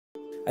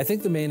I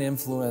think the main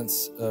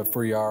influence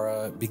for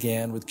Yara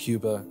began with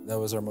Cuba. That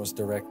was our most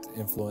direct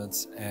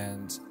influence.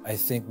 And I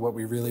think what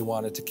we really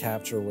wanted to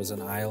capture was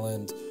an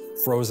island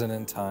frozen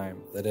in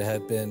time, that it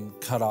had been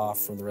cut off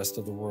from the rest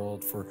of the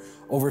world for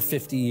over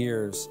 50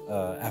 years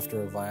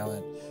after a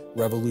violent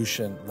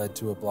revolution led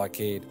to a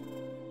blockade.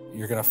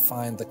 You're going to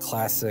find the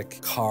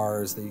classic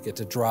cars that you get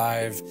to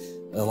drive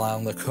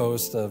along the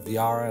coast of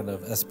Yara and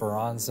of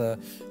Esperanza.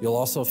 You'll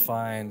also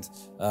find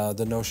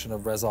the notion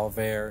of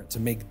resolver, to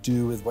make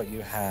do with what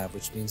you have,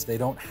 which means they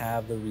don't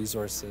have the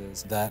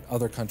resources that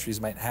other countries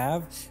might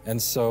have,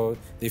 and so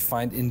they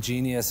find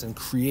ingenious and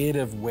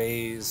creative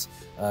ways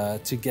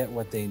to get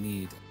what they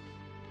need.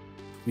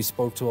 We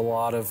spoke to a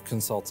lot of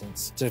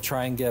consultants to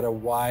try and get a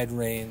wide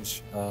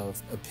range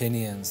of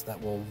opinions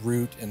that will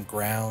root and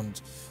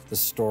ground the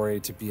story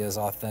to be as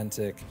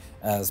authentic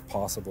as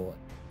possible.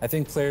 I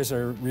think players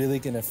are really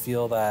going to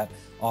feel that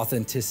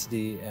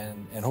authenticity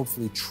and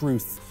hopefully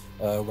truth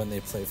when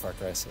they play Far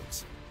Cry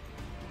 6.